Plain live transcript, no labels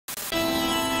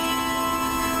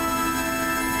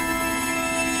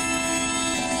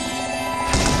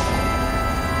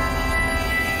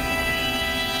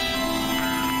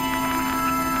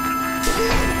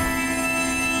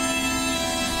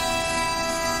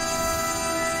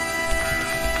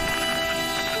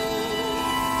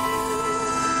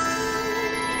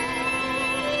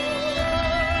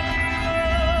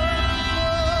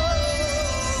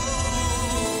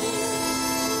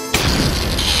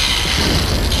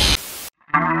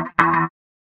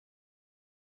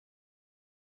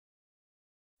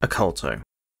Oculto.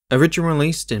 Originally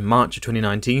released in March of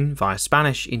 2019 via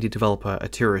Spanish indie developer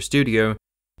Eteru Studio,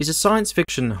 is a science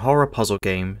fiction horror puzzle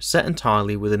game set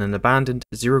entirely within an abandoned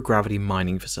zero-gravity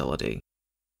mining facility.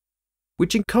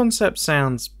 Which in concept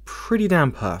sounds pretty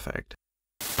damn perfect.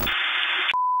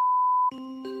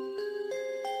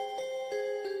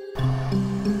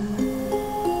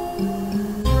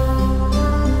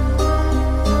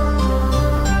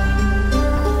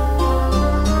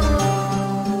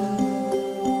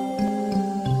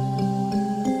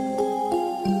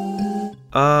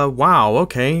 Wow,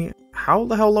 okay. How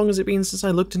the hell long has it been since I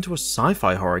looked into a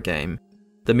sci-fi horror game?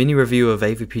 The mini review of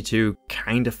AVP2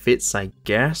 kinda fits, I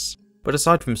guess, but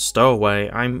aside from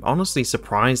Stowaway, I'm honestly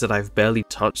surprised that I've barely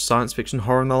touched science fiction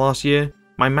horror in the last year.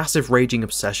 My massive raging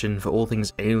obsession for all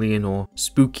things alien or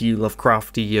spooky,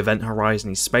 Lovecrafty, Event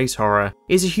Horizon-y space horror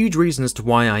is a huge reason as to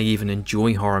why I even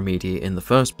enjoy horror media in the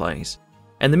first place.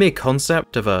 And the mere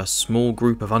concept of a small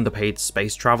group of underpaid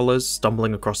space travelers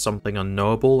stumbling across something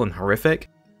unknowable and horrific?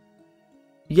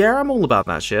 Yeah, I'm all about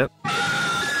that shit.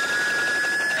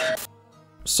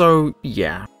 So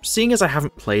yeah, seeing as I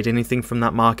haven't played anything from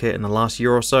that market in the last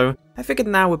year or so, I figured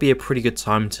now would be a pretty good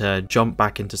time to jump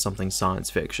back into something science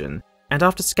fiction. And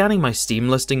after scanning my Steam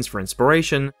listings for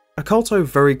inspiration, Oculto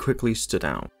very quickly stood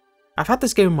out. I've had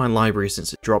this game in my library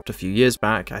since it dropped a few years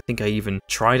back. I think I even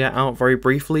tried it out very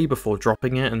briefly before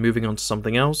dropping it and moving on to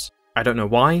something else. I don't know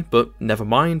why, but never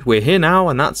mind, we're here now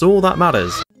and that's all that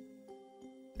matters.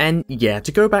 And yeah,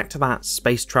 to go back to that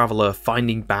space traveler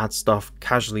finding bad stuff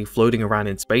casually floating around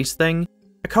in space thing,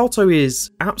 Oculto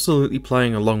is absolutely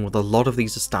playing along with a lot of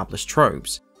these established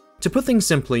tropes. To put things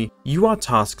simply, you are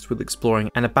tasked with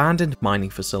exploring an abandoned mining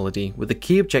facility with the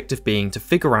key objective being to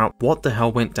figure out what the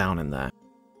hell went down in there.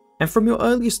 And from your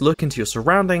earliest look into your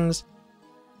surroundings,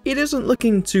 it isn't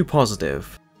looking too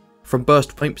positive. From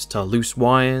burst pipes to loose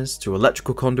wires, to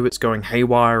electrical conduits going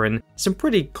haywire, and some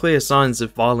pretty clear signs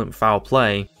of violent foul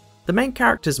play, the main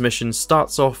character's mission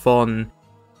starts off on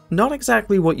not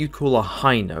exactly what you'd call a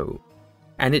high note,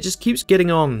 and it just keeps getting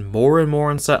on more and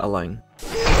more unsettling.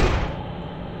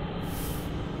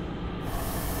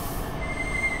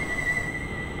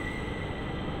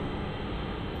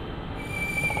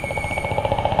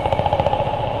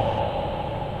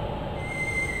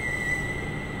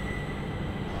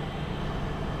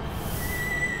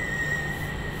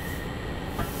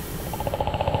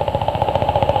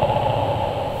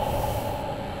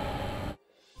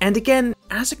 And again,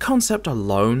 as a concept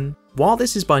alone, while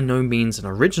this is by no means an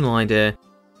original idea,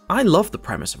 I love the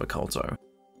premise of Oculto.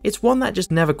 It's one that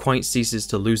just never quite ceases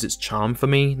to lose its charm for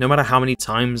me, no matter how many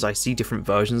times I see different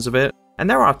versions of it, and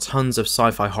there are tons of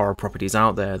sci-fi horror properties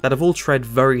out there that have all tread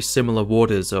very similar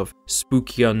waters of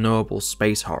spooky, unknowable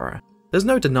space horror. There's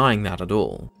no denying that at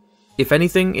all. If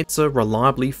anything, it's a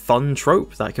reliably fun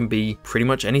trope that can be pretty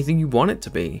much anything you want it to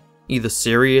be, either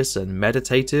serious and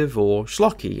meditative or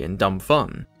schlocky and dumb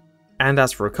fun. And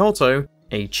as for Oculto,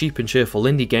 a cheap and cheerful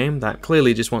indie game that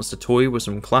clearly just wants to toy with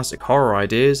some classic horror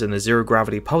ideas in a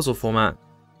zero-gravity puzzle format,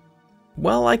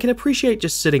 well, I can appreciate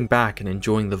just sitting back and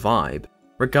enjoying the vibe,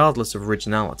 regardless of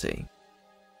originality.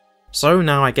 So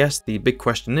now I guess the big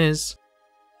question is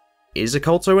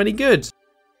Oculto any good?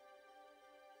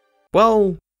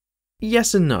 Well,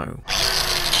 yes and no.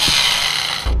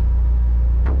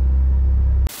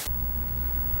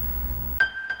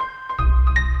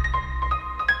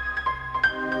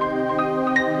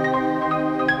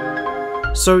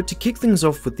 So to kick things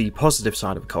off with the positive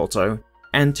side of Oculto,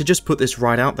 and to just put this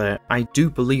right out there, I do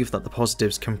believe that the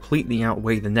positives completely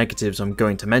outweigh the negatives I'm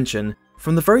going to mention.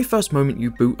 From the very first moment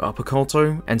you boot up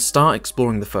Oculto and start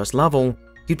exploring the first level,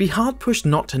 you'd be hard pushed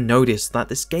not to notice that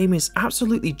this game is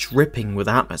absolutely dripping with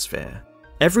atmosphere.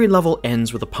 Every level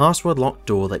ends with a password locked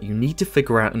door that you need to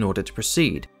figure out in order to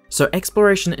proceed, so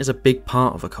exploration is a big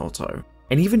part of Oculto.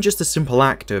 And even just the simple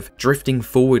act of drifting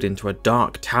forward into a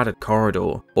dark, tattered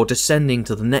corridor, or descending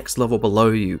to the next level below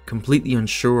you, completely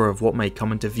unsure of what may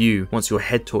come into view once your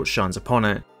head torch shines upon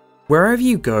it. Wherever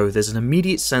you go, there's an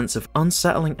immediate sense of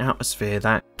unsettling atmosphere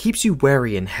that keeps you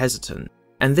wary and hesitant.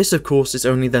 And this of course is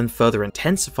only then further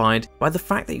intensified by the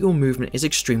fact that your movement is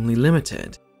extremely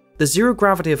limited. The zero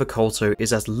gravity of Oculto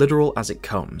is as literal as it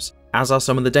comes, as are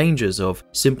some of the dangers of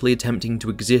simply attempting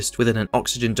to exist within an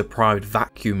oxygen-deprived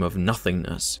vacuum of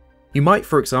nothingness. You might,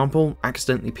 for example,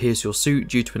 accidentally pierce your suit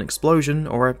due to an explosion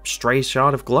or a stray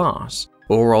shard of glass.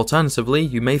 Or alternatively,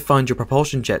 you may find your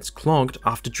propulsion jets clogged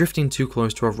after drifting too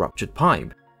close to a ruptured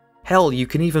pipe. Hell, you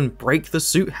can even break the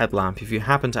suit headlamp if you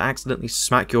happen to accidentally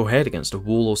smack your head against a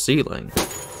wall or ceiling.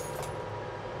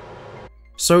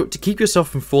 So to keep yourself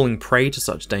from falling prey to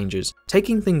such dangers,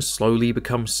 taking things slowly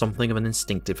becomes something of an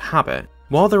instinctive habit.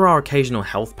 While there are occasional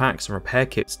health packs and repair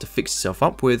kits to fix yourself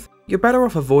up with, you're better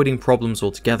off avoiding problems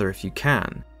altogether if you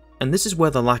can. And this is where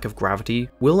the lack of gravity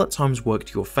will at times work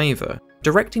to your favour.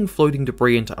 Directing floating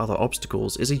debris into other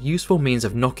obstacles is a useful means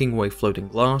of knocking away floating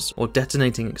glass or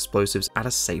detonating explosives at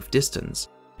a safe distance.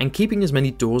 And keeping as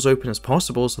many doors open as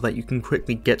possible so that you can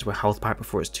quickly get to a health pack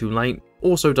before it's too late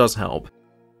also does help.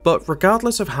 But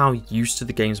regardless of how used to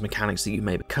the game's mechanics that you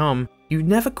may become, you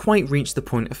never quite reach the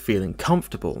point of feeling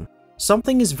comfortable.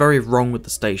 Something is very wrong with the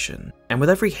station, and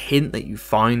with every hint that you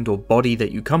find or body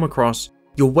that you come across,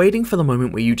 you're waiting for the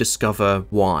moment where you discover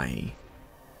why.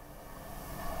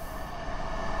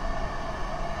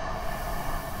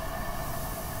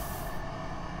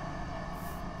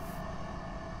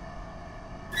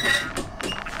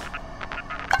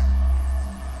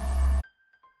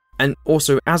 And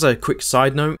also, as a quick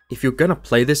side note, if you're gonna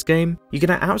play this game, you're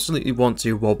gonna absolutely want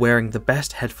to while wearing the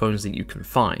best headphones that you can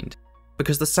find,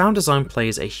 because the sound design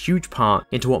plays a huge part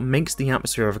into what makes the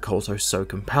atmosphere of Oculto so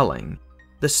compelling.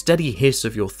 The steady hiss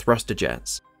of your thruster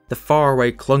jets, the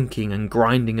faraway clunking and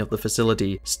grinding of the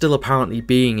facility still apparently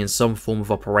being in some form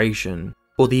of operation,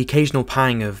 or the occasional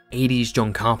pang of 80s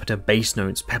John Carpenter bass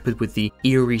notes peppered with the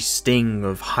eerie sting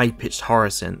of high-pitched horror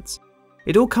synths.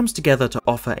 It all comes together to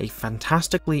offer a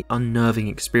fantastically unnerving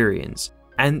experience,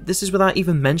 and this is without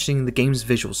even mentioning the game's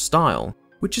visual style,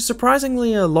 which is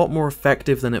surprisingly a lot more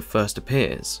effective than it first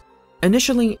appears.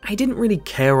 Initially, I didn't really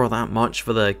care all that much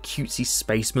for the cutesy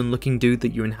spaceman looking dude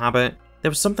that you inhabit. There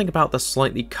was something about the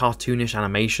slightly cartoonish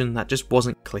animation that just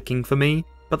wasn't clicking for me,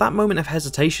 but that moment of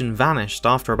hesitation vanished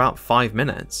after about 5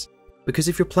 minutes. Because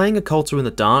if you're playing Oculto in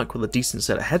the dark with a decent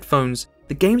set of headphones,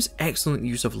 the game's excellent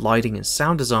use of lighting and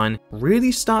sound design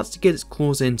really starts to get its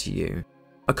claws into you.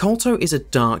 Oculto is a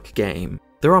dark game.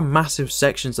 There are massive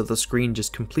sections of the screen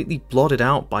just completely blotted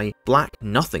out by black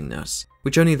nothingness,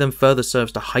 which only then further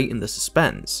serves to heighten the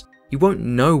suspense. You won't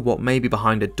know what may be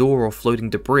behind a door or floating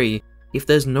debris if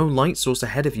there's no light source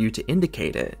ahead of you to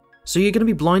indicate it. So you're going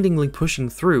to be blindingly pushing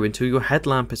through until your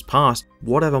headlamp is past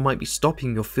whatever might be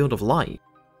stopping your field of light,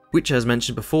 which, as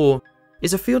mentioned before,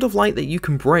 is a field of light that you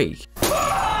can break.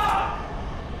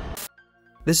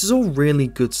 This is all really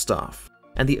good stuff,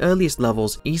 and the earliest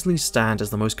levels easily stand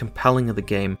as the most compelling of the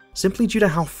game simply due to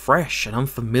how fresh and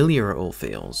unfamiliar it all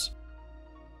feels.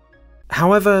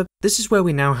 However, this is where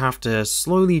we now have to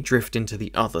slowly drift into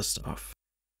the other stuff,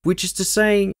 which is to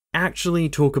say, actually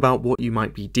talk about what you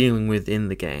might be dealing with in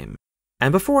the game.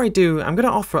 And before I do, I'm going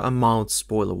to offer a mild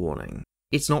spoiler warning.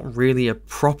 It's not really a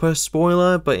proper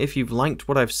spoiler, but if you've liked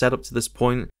what I've said up to this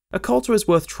point, Oculto is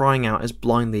worth trying out as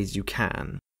blindly as you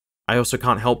can. I also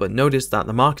can't help but notice that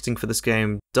the marketing for this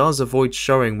game does avoid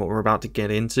showing what we're about to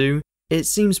get into. It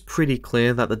seems pretty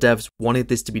clear that the devs wanted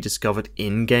this to be discovered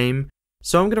in-game,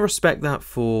 so I'm going to respect that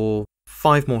for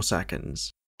 5 more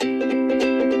seconds.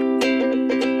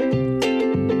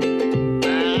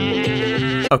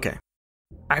 Okay.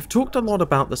 I've talked a lot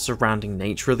about the surrounding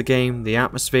nature of the game, the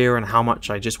atmosphere, and how much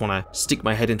I just want to stick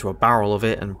my head into a barrel of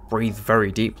it and breathe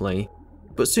very deeply,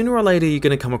 but sooner or later you're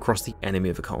going to come across the enemy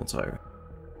of Oculto.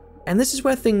 And this is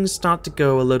where things start to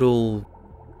go a little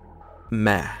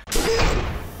meh.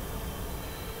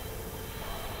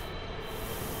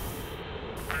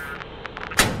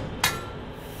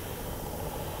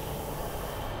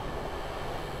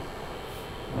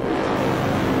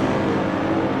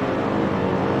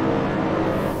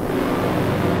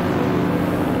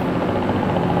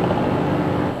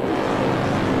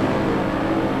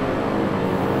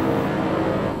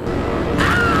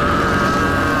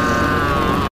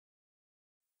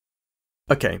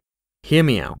 Okay, hear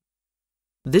me out.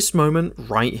 This moment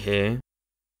right here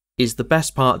is the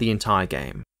best part of the entire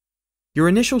game. Your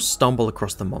initial stumble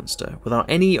across the monster, without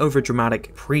any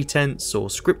overdramatic pretense or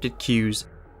scripted cues,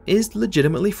 is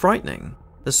legitimately frightening.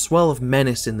 The swell of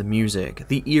menace in the music,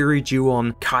 the eerie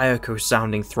Ju-on Kayako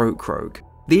sounding throat croak,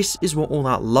 this is what all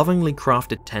that lovingly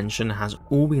crafted tension has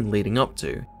all been leading up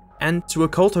to. And to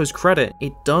Oculto's credit,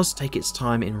 it does take its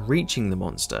time in reaching the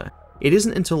monster. It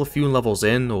isn't until a few levels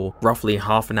in, or roughly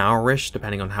half an hour-ish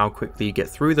depending on how quickly you get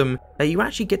through them, that you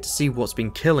actually get to see what's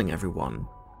been killing everyone.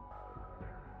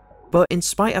 But in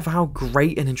spite of how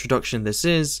great an introduction this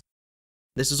is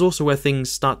also where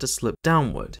things start to slip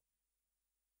downward.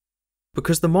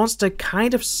 Because the monster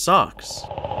kind of sucks.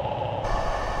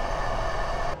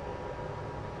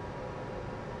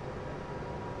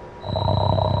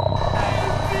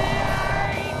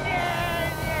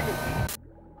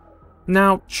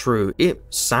 Now, true, it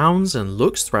sounds and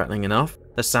looks threatening enough,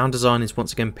 The sound design is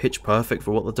once again pitch perfect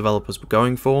for what the developers were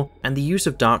going for, and the use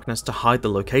of darkness to hide the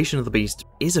location of the beast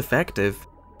is effective.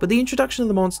 But the introduction of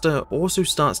the monster also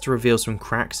starts to reveal some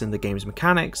cracks in the game's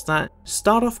mechanics that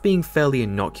start off being fairly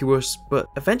innocuous, but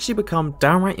eventually become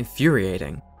downright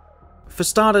infuriating. For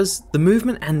starters, the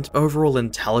movement and overall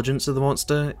intelligence of the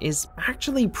monster is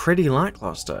actually pretty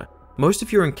lackluster. Most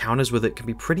of your encounters with it can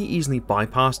be pretty easily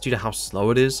bypassed due to how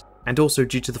slow it is, and also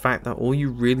due to the fact that all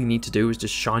you really need to do is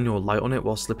just shine your light on it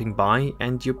while slipping by,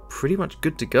 and you're pretty much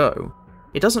good to go.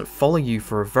 It doesn't follow you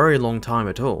for a very long time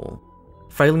at all.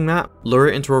 Failing that, lure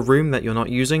it into a room that you're not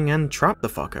using and trap the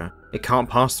fucker. It can't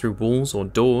pass through walls or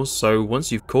doors, so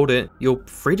once you've caught it, you're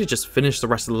free to just finish the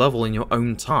rest of the level in your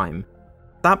own time.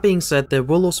 That being said, there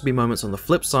will also be moments on the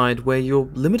flip side where your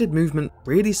limited movement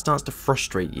really starts to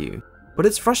frustrate you, but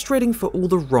it's frustrating for all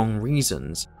the wrong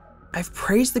reasons. I've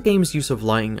praised the game's use of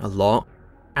lighting a lot,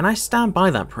 and I stand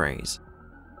by that praise.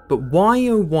 But why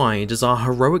oh why does our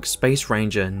heroic space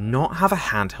ranger not have a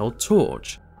handheld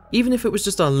torch? Even if it was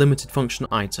just a limited function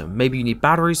item, maybe you need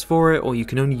batteries for it or you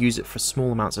can only use it for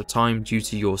small amounts of time due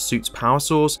to your suit's power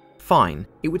source, fine,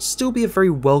 it would still be a very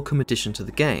welcome addition to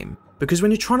the game. Because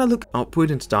when you're trying to look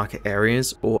upward into darker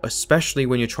areas, or especially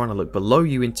when you're trying to look below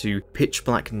you into pitch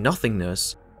black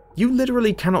nothingness, you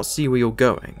literally cannot see where you're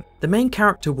going. The main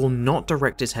character will not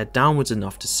direct his head downwards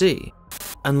enough to see,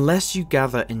 unless you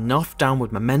gather enough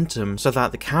downward momentum so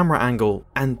that the camera angle,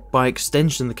 and by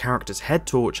extension the character's head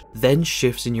torch, then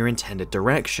shifts in your intended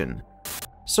direction.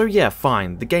 So yeah,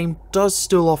 fine, the game does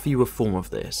still offer you a form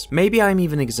of this. Maybe I'm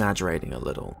even exaggerating a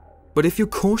little. But if you're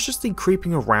cautiously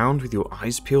creeping around with your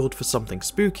eyes peeled for something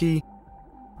spooky,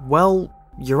 well,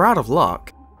 you're out of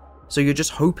luck. So you're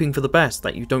just hoping for the best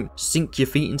that you don't sink your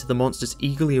feet into the monster's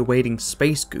eagerly awaiting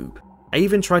space goop. I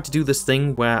even tried to do this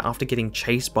thing where after getting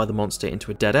chased by the monster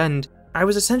into a dead end, I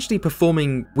was essentially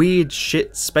performing weird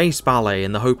shit space ballet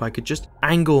in the hope I could just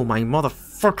angle my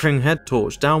motherfucking head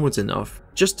torch downwards enough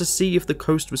just to see if the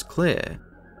coast was clear.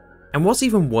 And what's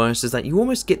even worse is that you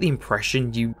almost get the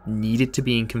impression you needed to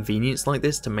be inconvenienced like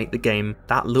this to make the game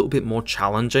that little bit more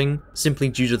challenging, simply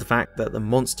due to the fact that the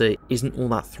monster isn't all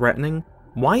that threatening.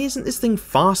 Why isn't this thing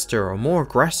faster or more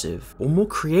aggressive or more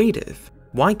creative?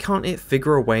 Why can't it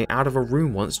figure a way out of a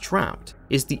room once trapped?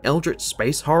 Is the eldritch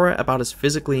space horror about as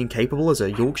physically incapable as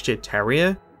a Yorkshire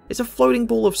Terrier? It's a floating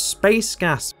ball of space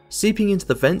gas seeping into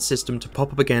the vent system to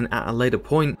pop up again at a later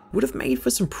point would have made for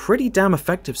some pretty damn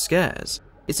effective scares.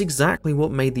 It's exactly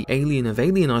what made the Alien of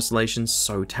Alien Isolation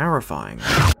so terrifying.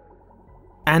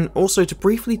 And also to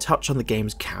briefly touch on the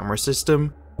game's camera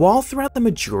system, while throughout the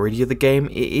majority of the game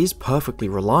it is perfectly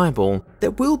reliable,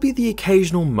 there will be the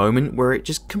occasional moment where it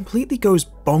just completely goes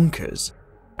bonkers.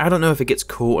 I don't know if it gets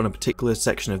caught in a particular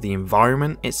section of the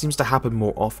environment, it seems to happen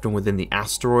more often within the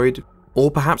asteroid, or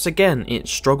perhaps again it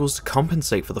struggles to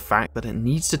compensate for the fact that it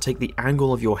needs to take the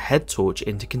angle of your head torch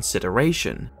into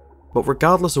consideration. But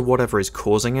regardless of whatever is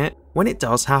causing it, when it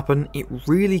does happen, it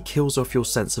really kills off your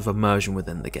sense of immersion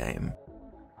within the game.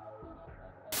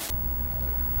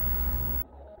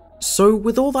 So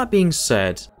with all that being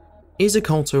said, is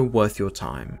Oculto worth your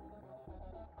time?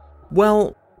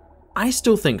 Well, I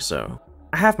still think so.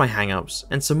 I have my hang-ups,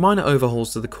 and some minor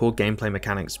overhauls to the core gameplay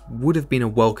mechanics would have been a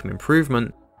welcome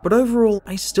improvement, but overall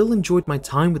I still enjoyed my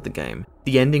time with the game.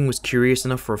 The ending was curious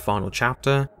enough for a final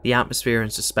chapter, the atmosphere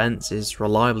and suspense is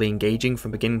reliably engaging from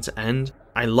beginning to end,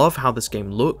 I love how this game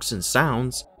looks and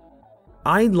sounds.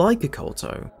 I like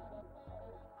Oculto.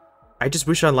 I just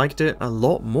wish I liked it a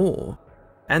lot more.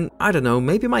 And I don't know,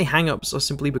 maybe my hang-ups are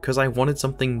simply because I wanted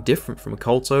something different from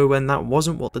Oculto and that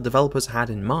wasn't what the developers had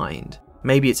in mind.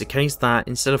 Maybe it's a case that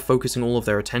instead of focusing all of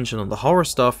their attention on the horror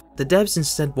stuff, the devs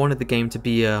instead wanted the game to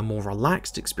be a more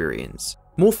relaxed experience,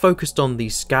 more focused on the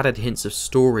scattered hints of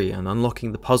story and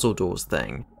unlocking the puzzle doors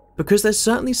thing, because there's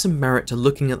certainly some merit to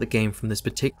looking at the game from this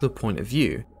particular point of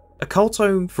view.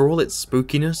 Oculto, for all its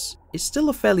spookiness, is still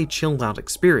a fairly chilled out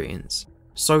experience.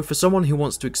 So for someone who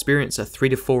wants to experience a 3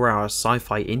 to 4 hour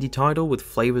sci-fi indie title with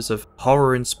flavours of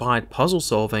horror-inspired puzzle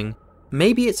solving,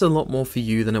 maybe it's a lot more for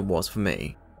you than it was for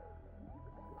me.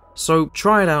 So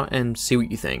try it out and see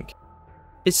what you think.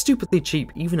 It's stupidly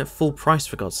cheap even at full price,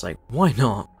 for God's sake, why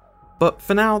not? But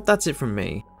for now, that's it from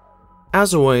me.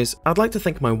 As always, I'd like to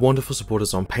thank my wonderful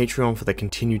supporters on Patreon for their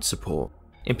continued support,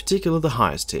 in particular the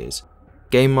highest tiers: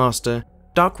 Game Master,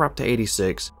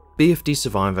 DarkRaptor86, BFD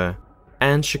Survivor,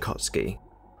 and Shikotsky.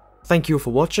 Thank you all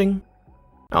for watching,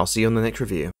 I'll see you on the next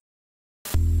review.